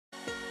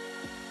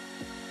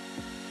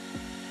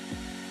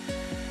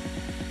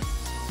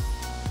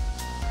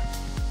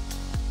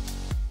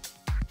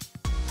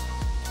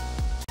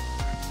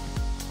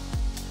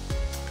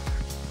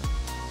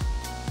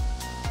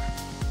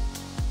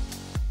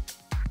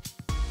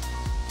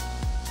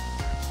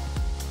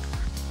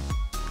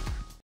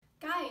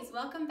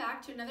Welcome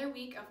back to another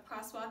week of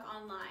Crosswalk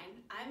Online.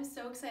 I'm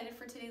so excited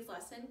for today's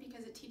lesson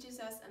because it teaches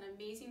us an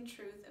amazing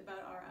truth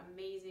about our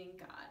amazing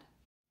God.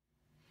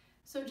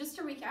 So just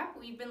to recap,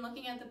 we've been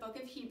looking at the book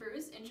of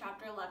Hebrews in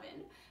chapter 11,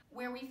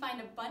 where we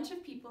find a bunch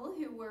of people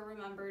who were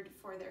remembered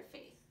for their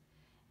faith.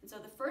 And so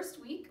the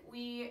first week,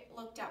 we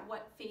looked at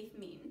what faith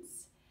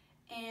means.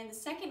 And the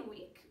second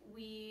week,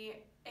 we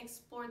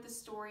explored the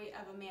story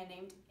of a man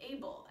named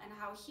Abel and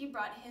how he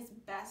brought his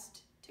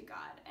best to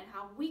God and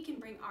how we can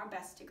bring our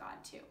best to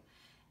God too.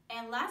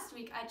 And last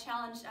week I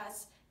challenged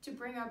us to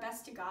bring our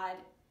best to God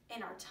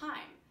in our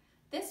time.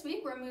 This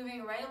week we're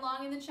moving right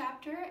along in the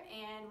chapter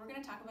and we're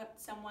going to talk about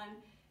someone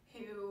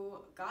who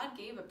God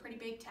gave a pretty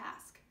big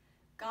task.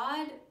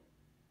 God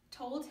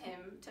told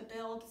him to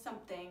build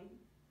something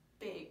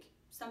big,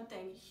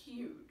 something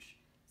huge,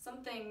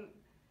 something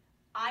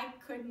I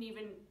couldn't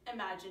even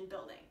imagine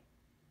building.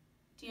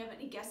 Do you have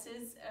any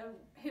guesses of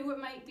who it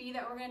might be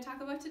that we're going to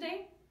talk about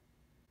today?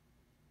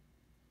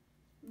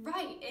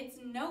 Right, it's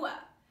Noah.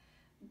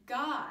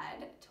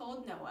 God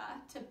told Noah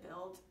to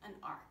build an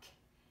ark.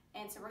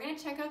 And so we're going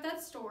to check out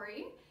that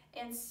story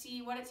and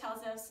see what it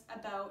tells us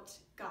about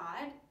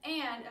God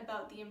and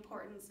about the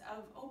importance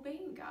of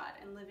obeying God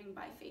and living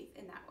by faith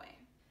in that way.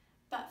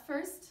 But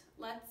first,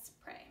 let's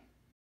pray.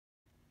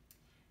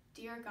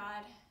 Dear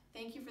God,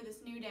 thank you for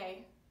this new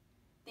day.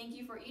 Thank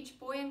you for each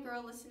boy and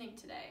girl listening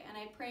today. And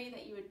I pray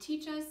that you would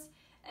teach us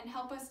and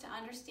help us to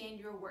understand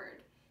your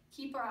word.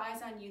 Keep our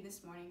eyes on you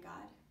this morning,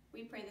 God.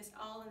 We pray this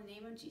all in the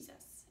name of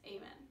Jesus.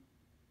 Amen.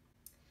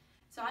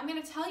 So I'm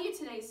going to tell you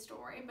today's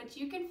story, but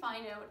you can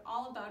find out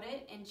all about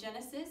it in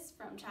Genesis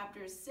from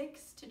chapters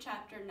 6 to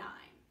chapter 9.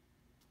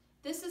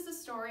 This is the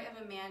story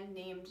of a man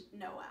named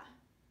Noah.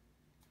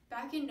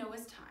 Back in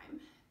Noah's time,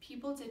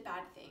 people did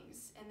bad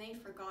things and they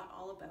forgot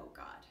all about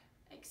God,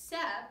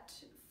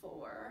 except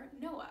for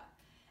Noah.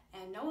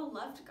 And Noah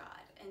loved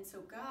God, and so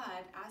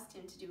God asked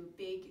him to do a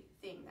big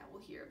thing that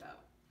we'll hear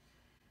about.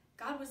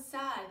 God was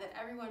sad that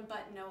everyone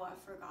but Noah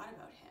forgot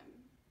about him,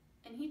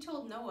 and he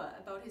told Noah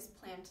about his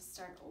plan to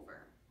start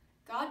over.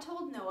 God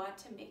told Noah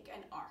to make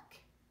an ark,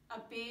 a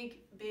big,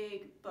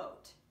 big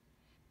boat.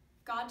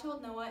 God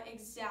told Noah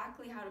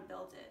exactly how to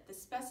build it, the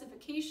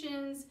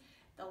specifications,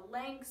 the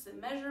lengths, the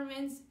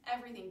measurements,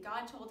 everything.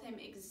 God told him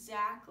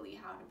exactly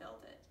how to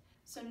build it.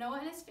 So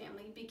Noah and his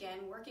family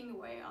began working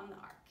away on the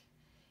ark.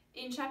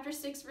 In chapter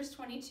 6, verse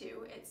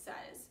 22, it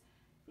says,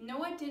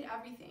 Noah did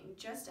everything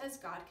just as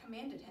God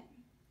commanded him.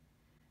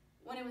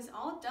 When it was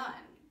all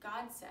done,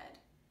 God said,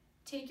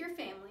 take your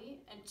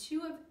family and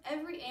 2 of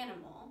every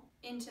animal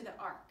into the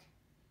ark,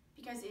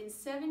 because in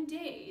 7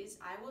 days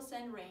I will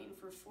send rain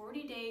for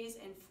 40 days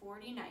and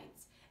 40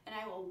 nights, and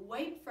I will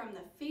wipe from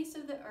the face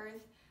of the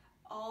earth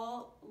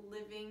all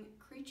living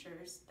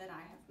creatures that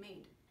I have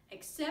made,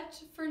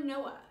 except for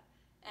Noah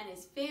and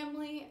his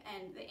family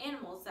and the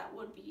animals that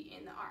would be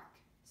in the ark.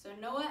 So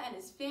Noah and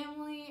his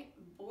family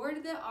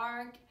boarded the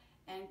ark,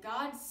 and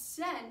God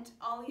sent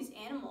all these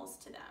animals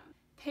to them.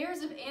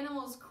 Pairs of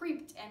animals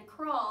creeped and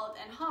crawled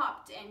and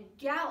hopped and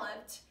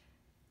galloped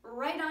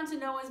right onto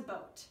Noah's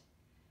boat.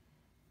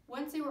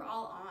 Once they were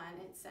all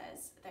on, it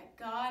says that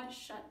God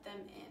shut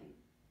them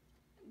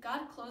in.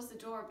 God closed the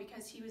door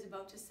because he was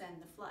about to send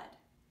the flood.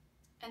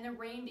 And the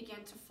rain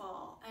began to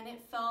fall, and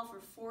it fell for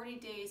 40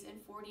 days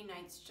and 40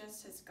 nights,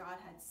 just as God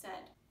had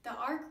said. The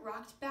ark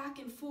rocked back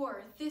and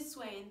forth, this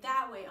way and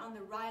that way on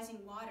the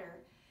rising water,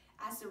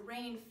 as the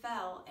rain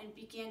fell and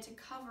began to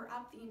cover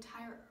up the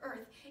entire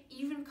earth,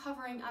 even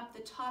covering up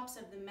the tops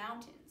of the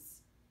mountains.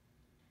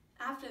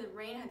 After the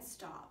rain had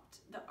stopped,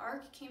 the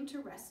ark came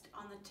to rest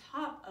on the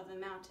top of the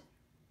mountain.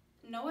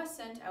 Noah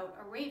sent out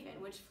a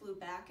raven, which flew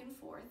back and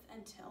forth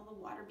until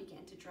the water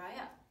began to dry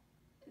up.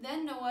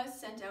 Then Noah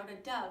sent out a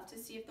dove to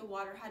see if the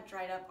water had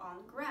dried up on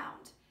the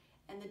ground.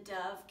 And the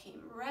dove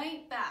came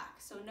right back,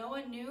 so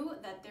Noah knew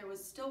that there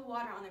was still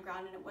water on the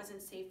ground and it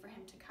wasn't safe for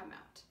him to come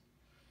out.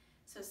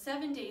 So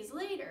 7 days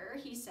later,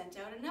 he sent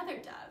out another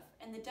dove,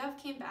 and the dove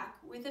came back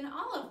with an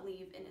olive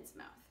leaf in its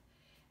mouth,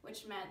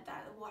 which meant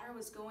that the water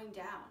was going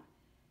down.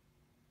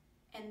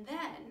 And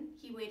then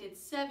he waited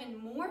 7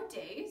 more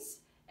days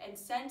and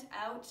sent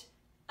out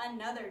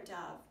another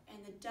dove,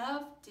 and the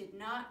dove did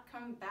not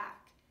come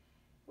back,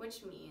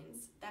 which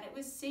means that it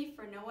was safe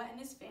for Noah and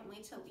his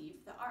family to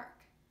leave the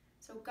ark.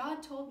 So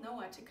God told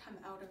Noah to come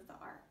out of the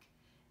ark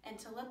and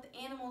to let the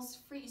animals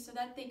free so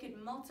that they could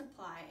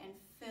multiply and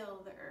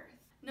fill the earth.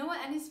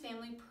 Noah and his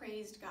family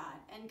praised God,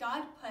 and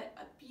God put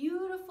a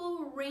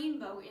beautiful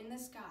rainbow in the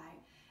sky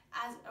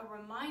as a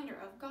reminder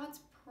of God's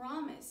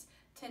promise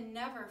to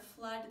never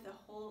flood the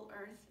whole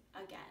earth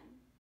again.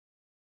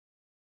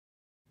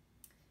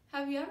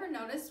 Have you ever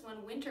noticed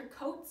when winter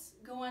coats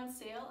go on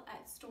sale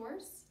at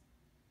stores?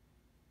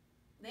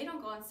 They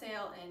don't go on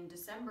sale in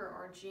December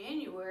or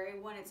January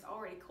when it's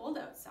already cold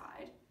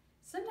outside.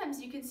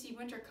 Sometimes you can see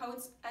winter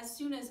coats as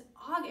soon as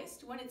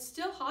August when it's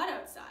still hot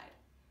outside.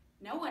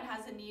 No one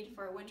has a need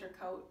for a winter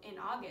coat in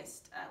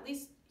August, at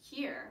least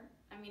here.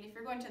 I mean, if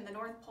you're going to the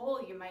North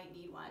Pole, you might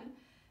need one,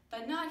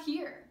 but not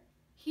here.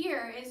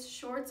 Here is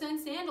shorts and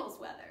sandals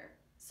weather.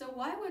 So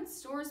why would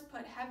stores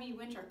put heavy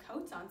winter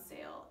coats on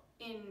sale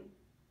in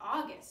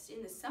August,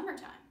 in the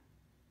summertime?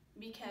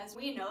 Because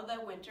we know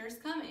that winter's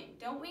coming,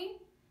 don't we?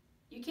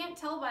 You can't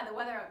tell by the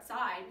weather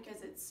outside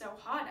because it's so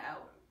hot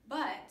out,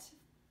 but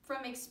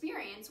from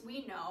experience,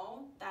 we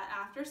know that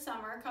after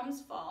summer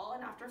comes fall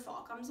and after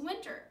fall comes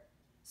winter.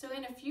 So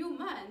in a few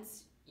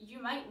months,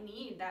 you might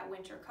need that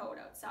winter coat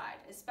outside,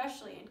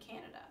 especially in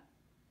Canada.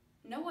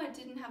 Noah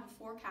didn't have a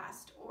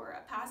forecast or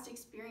a past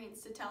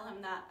experience to tell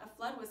him that a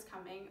flood was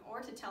coming or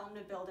to tell him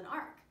to build an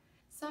ark.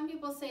 Some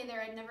people say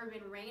there had never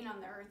been rain on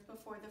the earth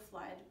before the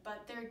flood,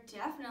 but there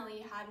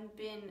definitely hadn't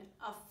been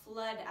a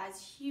flood as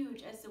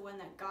huge as the one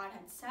that God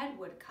had said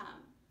would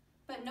come.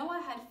 But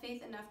Noah had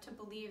faith enough to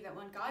believe that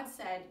when God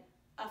said,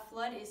 "A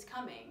flood is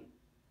coming,"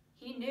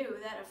 he knew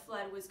that a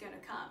flood was going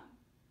to come.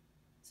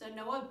 So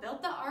Noah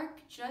built the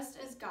ark just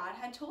as God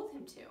had told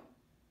him to.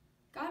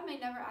 God may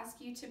never ask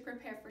you to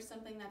prepare for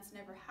something that's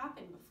never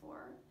happened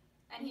before,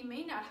 and he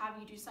may not have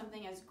you do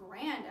something as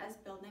grand as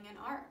building an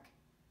ark.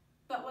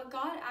 But what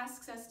God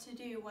asks us to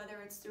do,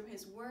 whether it's through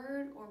his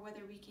word or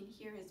whether we can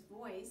hear his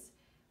voice,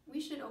 we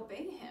should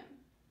obey him.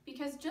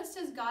 Because just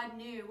as God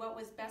knew what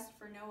was best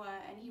for Noah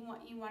and he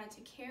wanted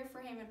to care for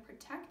him and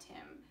protect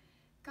him,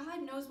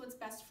 God knows what's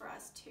best for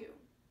us too.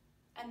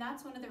 And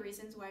that's one of the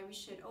reasons why we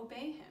should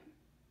obey him.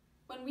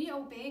 When we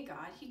obey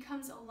God, he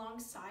comes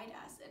alongside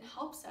us and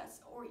helps us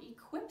or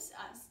equips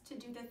us to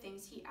do the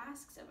things he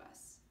asks of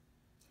us.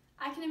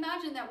 I can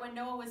imagine that when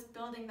Noah was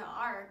building the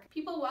ark,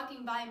 people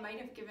walking by might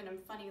have given him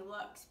funny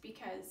looks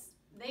because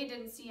they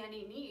didn't see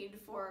any need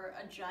for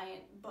a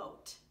giant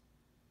boat.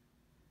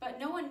 But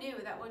Noah knew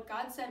that what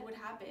God said would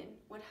happen,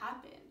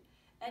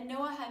 and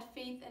Noah had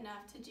faith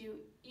enough to do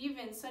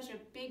even such a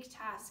big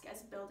task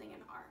as building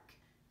an ark.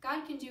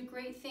 God can do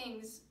great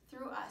things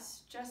through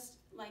us, just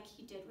like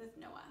he did with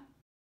Noah.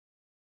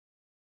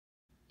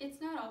 It's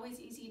not always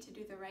easy to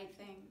do the right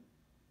thing.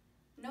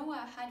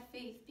 Noah had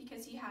faith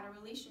because he had a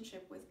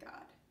relationship with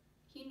God.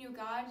 He knew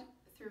God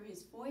through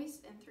his voice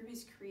and through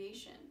his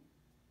creation.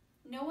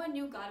 Noah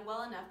knew God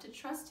well enough to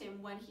trust him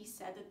when he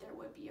said that there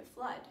would be a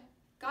flood.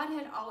 God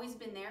had always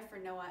been there for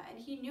Noah, and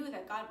he knew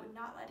that God would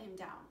not let him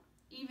down,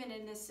 even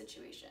in this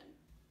situation.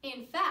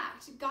 In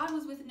fact, God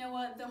was with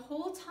Noah the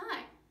whole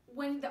time.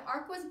 When the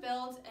ark was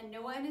built and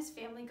Noah and his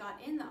family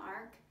got in the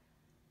ark,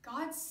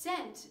 God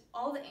sent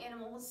all the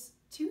animals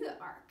to the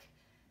ark.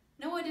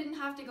 Noah didn't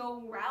have to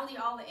go rally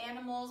all the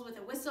animals with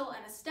a whistle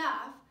and a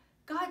staff.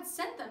 God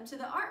sent them to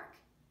the ark.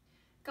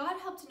 God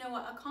helped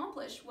Noah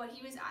accomplish what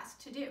he was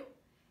asked to do.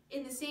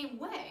 In the same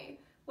way,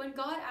 when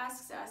God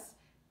asks us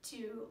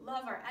to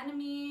love our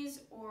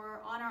enemies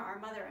or honor our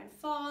mother and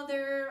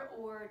father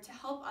or to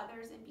help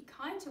others and be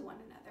kind to one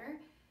another,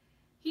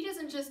 he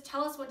doesn't just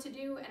tell us what to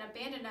do and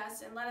abandon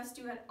us and let us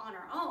do it on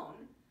our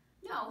own.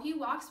 No, he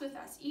walks with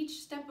us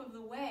each step of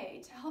the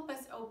way to help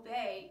us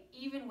obey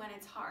even when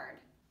it's hard.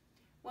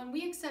 When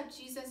we accept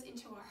Jesus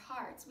into our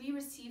hearts, we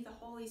receive the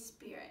Holy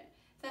Spirit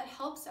that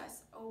helps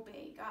us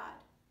obey God.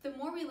 The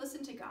more we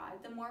listen to God,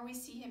 the more we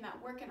see him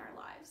at work in our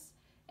lives.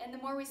 And the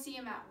more we see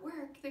him at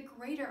work, the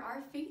greater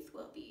our faith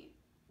will be.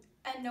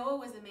 And Noah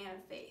was a man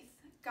of faith.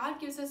 God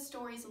gives us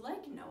stories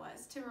like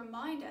Noah's to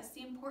remind us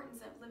the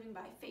importance of living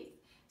by faith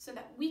so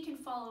that we can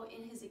follow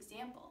in his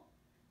example.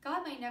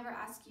 God may never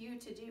ask you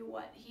to do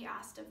what he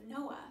asked of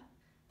Noah,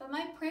 but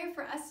my prayer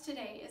for us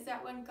today is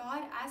that when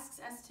God asks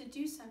us to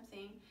do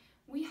something,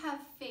 we have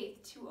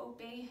faith to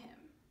obey him.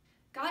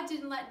 God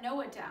didn't let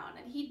Noah down,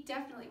 and he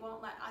definitely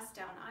won't let us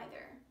down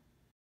either.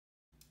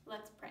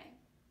 Let's pray.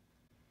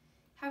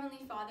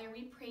 Heavenly Father,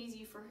 we praise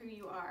you for who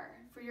you are,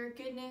 for your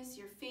goodness,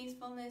 your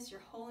faithfulness,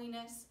 your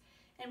holiness,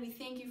 and we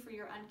thank you for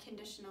your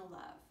unconditional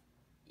love.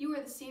 You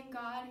are the same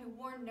God who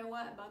warned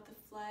Noah about the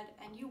flood,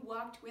 and you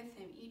walked with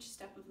him each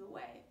step of the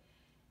way.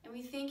 And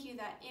we thank you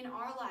that in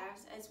our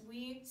lives, as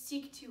we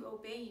seek to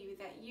obey you,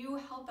 that you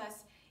help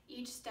us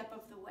each step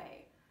of the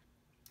way.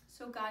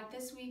 So God,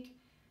 this week,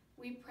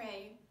 we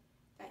pray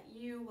that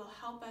you will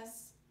help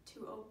us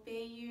to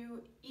obey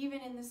you,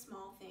 even in the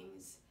small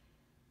things,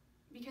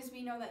 because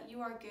we know that you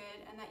are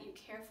good and that you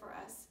care for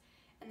us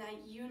and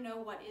that you know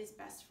what is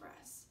best for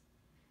us.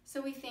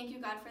 So we thank you,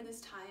 God, for this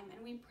time,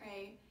 and we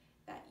pray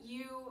that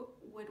you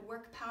would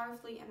work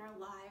powerfully in our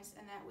lives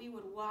and that we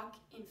would walk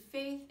in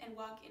faith and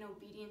walk in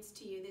obedience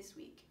to you this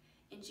week.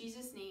 In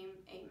Jesus' name,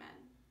 amen.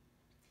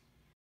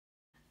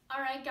 All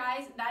right,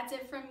 guys, that's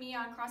it from me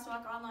on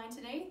Crosswalk Online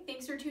today.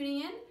 Thanks for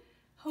tuning in.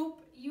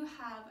 Hope you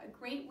have a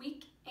great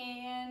week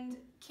and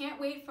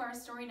can't wait for our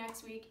story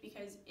next week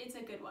because it's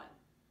a good one.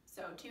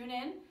 So tune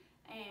in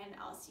and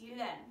I'll see you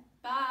then.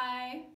 Bye.